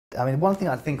I mean, one thing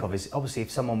I think of is obviously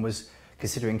if someone was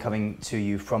considering coming to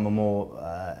you from a more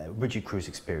rigid cruise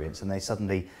experience and they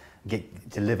suddenly get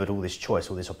delivered all this choice,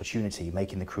 all this opportunity,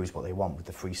 making the cruise what they want with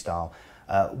the Freestyle,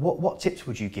 what tips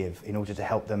would you give in order to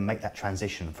help them make that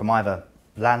transition from either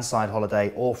landside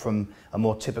holiday or from a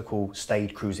more typical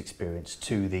stayed cruise experience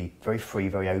to the very free,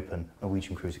 very open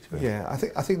Norwegian cruise experience? Yeah,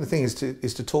 I think the thing is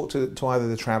to talk to either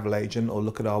the travel agent or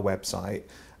look at our website,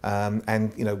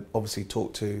 and obviously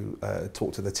talk to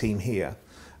the team here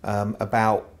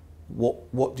about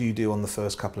what do you do on the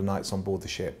first couple of nights on board the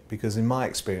ship, because in my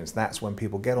experience that's when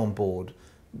people get on board.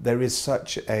 There is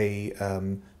such a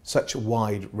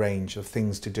wide range of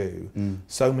things to do,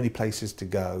 so many places to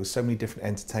go, so many different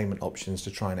entertainment options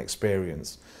to try and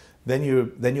experience. Then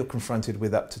you're confronted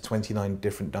with up to 29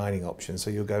 different dining options. So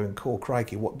you're going, cool,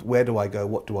 crikey, where do I go?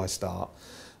 What do I start?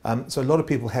 So a lot of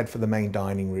people head for the main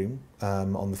dining room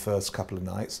on the first couple of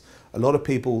nights. A lot of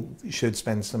people should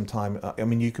spend some time. I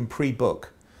mean, you can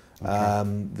pre-book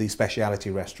the speciality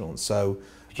restaurants. So.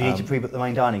 Do you need to pre-book the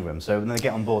main dining room? So when they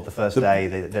get on board the first day,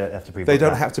 they don't have to pre-book. They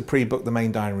don't have to pre-book the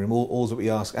main dining room. All that we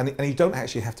ask, and you don't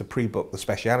actually have to pre-book the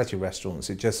speciality restaurants.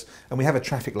 And we have a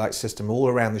traffic light system all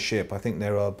around the ship. I think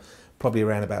there are probably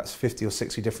around about 50 or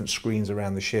 60 different screens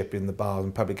around the ship in the bars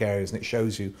and public areas, and it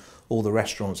shows you all the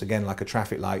restaurants, again, like a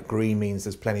traffic light. Green means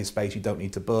there's plenty of space, you don't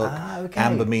need to book.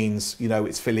 Amber means,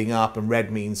 it's filling up, and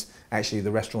red means actually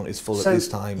the restaurant is full at this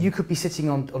time. You could be sitting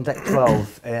on deck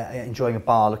 12, enjoying a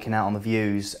bar, looking out on the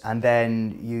views, and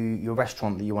then your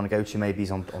restaurant that you want to go to maybe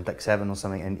is on deck 7 or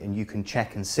something, and you can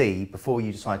check and see before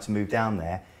you decide to move down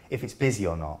there if it's busy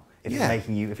or not.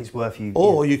 If it's worth you.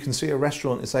 Or you can see a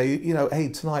restaurant and say, hey,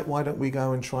 tonight, why don't we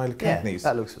go and try Cagney's?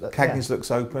 Cagney's looks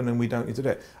open and we don't need to do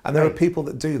it. And there are people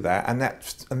that do that, and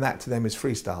that to them is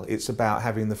freestyle. It's about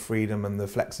having the freedom and the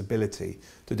flexibility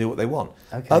to do what they want.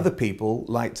 Other people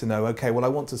like to know, okay, well, I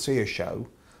want to see a show,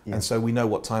 and so we know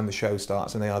what time the show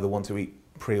starts, and they either want to eat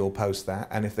pre or post that.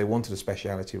 And if they wanted a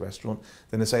speciality restaurant,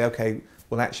 then they say, okay,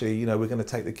 well, actually, we're going to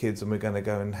take the kids and we're going to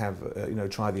go and have,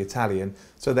 try the Italian.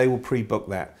 So they will pre-book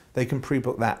that. They can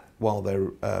pre-book that while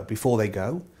they're before they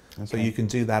go. So you can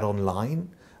do that online,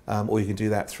 or you can do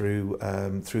that through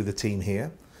the team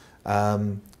here,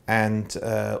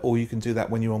 or you can do that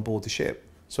when you're on board the ship.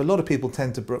 So a lot of people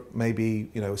tend to book maybe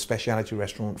a speciality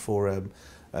restaurant for a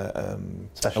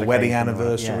wedding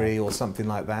anniversary or something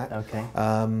like that.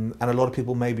 And a lot of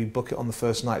people maybe book it on the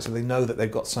first night, so they know that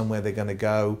they've got somewhere they're going to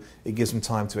go. It gives them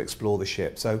time to explore the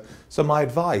ship. So my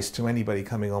advice to anybody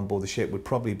coming on board the ship would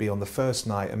probably be on the first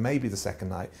night and maybe the second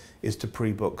night is to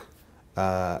pre-book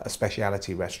a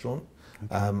speciality restaurant,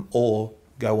 or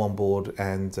go on board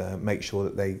and make sure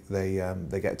that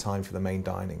they get time for the main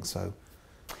dining. So.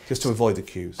 Just to avoid the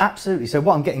queues. Absolutely. So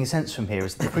what I'm getting a sense from here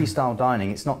is that the freestyle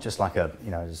dining, it's not just like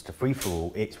just a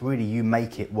free-for-all. It's really you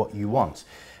make it what you want.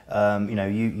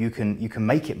 You can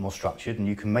make it more structured, and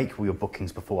you can make all your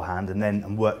bookings beforehand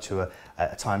and work to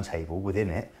a timetable within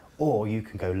it. Or you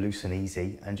can go loose and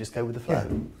easy and just go with the flow.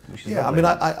 Which is lovely.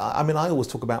 I mean, I always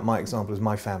talk about my example as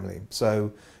my family.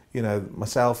 So,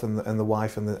 myself and the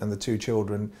wife and the 2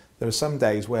 children. There are some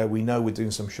days where we know we're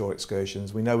doing some short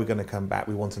excursions. We know we're going to come back.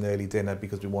 We want an early dinner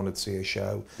because we wanted to see a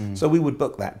show. So we would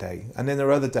book that day. And then there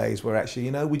are other days where actually,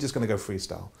 we're just going to go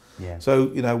freestyle. So,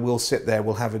 we'll sit there,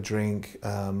 we'll have a drink,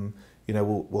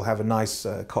 we'll have a nice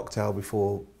cocktail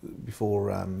before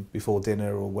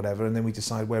dinner or whatever, and then we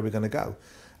decide where we're going to go.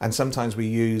 And sometimes we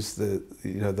use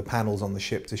the panels on the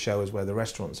ship to show us where the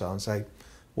restaurants are and say,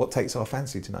 what takes our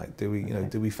fancy tonight? Do we,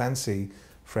 do we fancy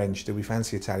French? Do we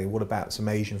fancy Italian? What about some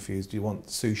Asian foods? Do you want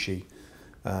sushi?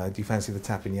 Do you fancy the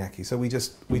teppanyaki? So we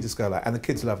just go like, and the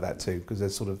kids love that too because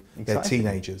they're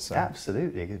teenagers. So.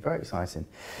 Absolutely, it's very exciting.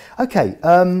 Okay,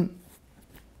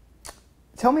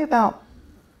 tell me about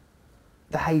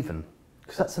the Haven,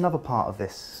 because that's another part of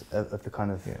this, of the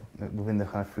kind of within the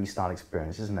kind of freestyle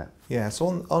experience, isn't it? Yeah. So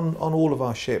on all of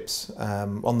our ships,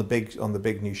 on the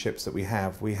big new ships that we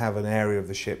have an area of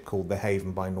the ship called the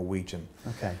Haven by Norwegian.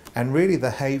 Okay. And really,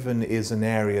 the Haven is an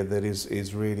area that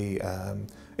is really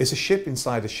it's a ship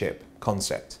inside a ship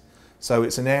concept. So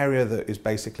it's an area that is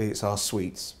basically it's our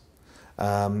suites,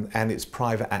 and it's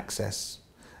private access.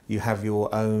 You have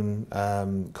your own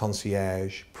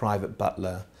concierge, private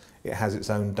butler. It has its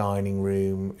own dining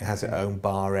room, it has its own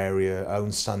bar area,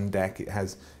 own sun deck, it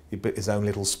has its own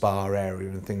little spa area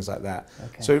and things like that.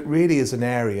 So it really is an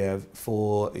area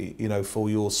for for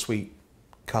your suite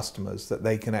customers that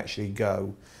they can actually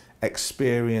go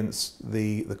experience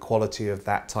the quality of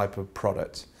that type of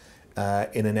product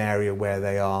in an area where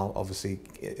they are obviously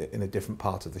in a different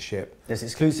part of the ship. It's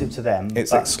exclusive to them.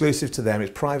 It's exclusive to them.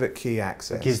 It's private key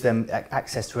access. It gives them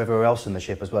access to everywhere else on the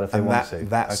ship as well if they want to.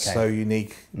 That's so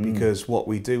unique because what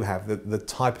we do have, the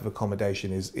type of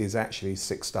accommodation is actually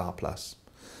 6-star plus.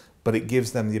 But it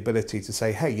gives them the ability to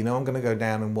say, hey, you know, I'm going to go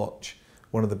down and watch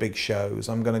one of the big shows.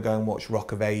 I'm going to go and watch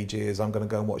Rock of Ages. I'm going to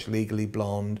go and watch Legally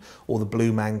Blonde or the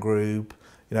Blue Man Group.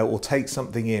 You know, or take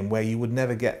something in where you would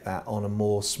never get that on a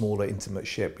more smaller, intimate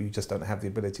ship. You just don't have the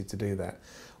ability to do that.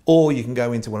 Or you can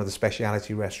go into one of the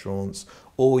specialty restaurants,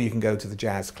 or you can go to the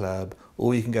jazz club,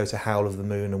 or you can go to Howl of the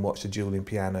Moon and watch the dueling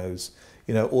pianos,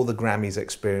 you know, or the Grammys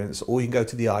experience, or you can go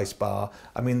to the ice bar.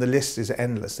 I mean, the list is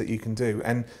endless that you can do.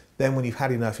 And then when you've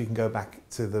had enough, you can go back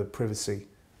to the privacy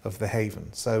of the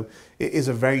haven. So it is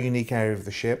a very unique area of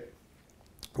the ship.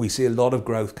 We see a lot of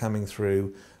growth coming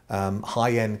through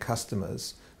high-end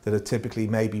customers that have typically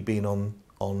maybe been on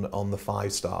the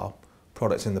 5-star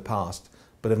products in the past,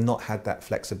 but have not had that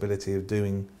flexibility of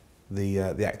doing the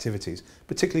activities,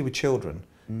 particularly with children.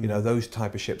 You know, those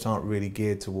type of ships aren't really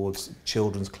geared towards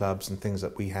children's clubs and things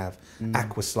that we have.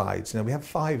 Aqua slides. You know, we have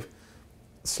 5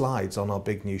 slides on our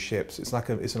big new ships. It's like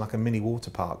a mini water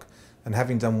park. And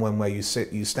having done one where you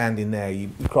stand in there,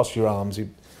 you cross your arms, you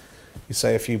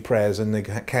say a few prayers, and they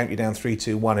count you down 3,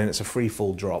 2, 1, and it's a free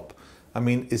fall drop. I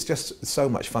mean, it's just so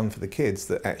much fun for the kids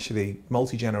that actually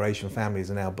multi-generation families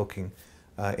are now booking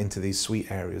into these suite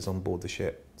areas on board the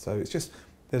ship. So it's just,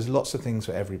 there's lots of things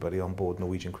for everybody on board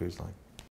Norwegian Cruise Line.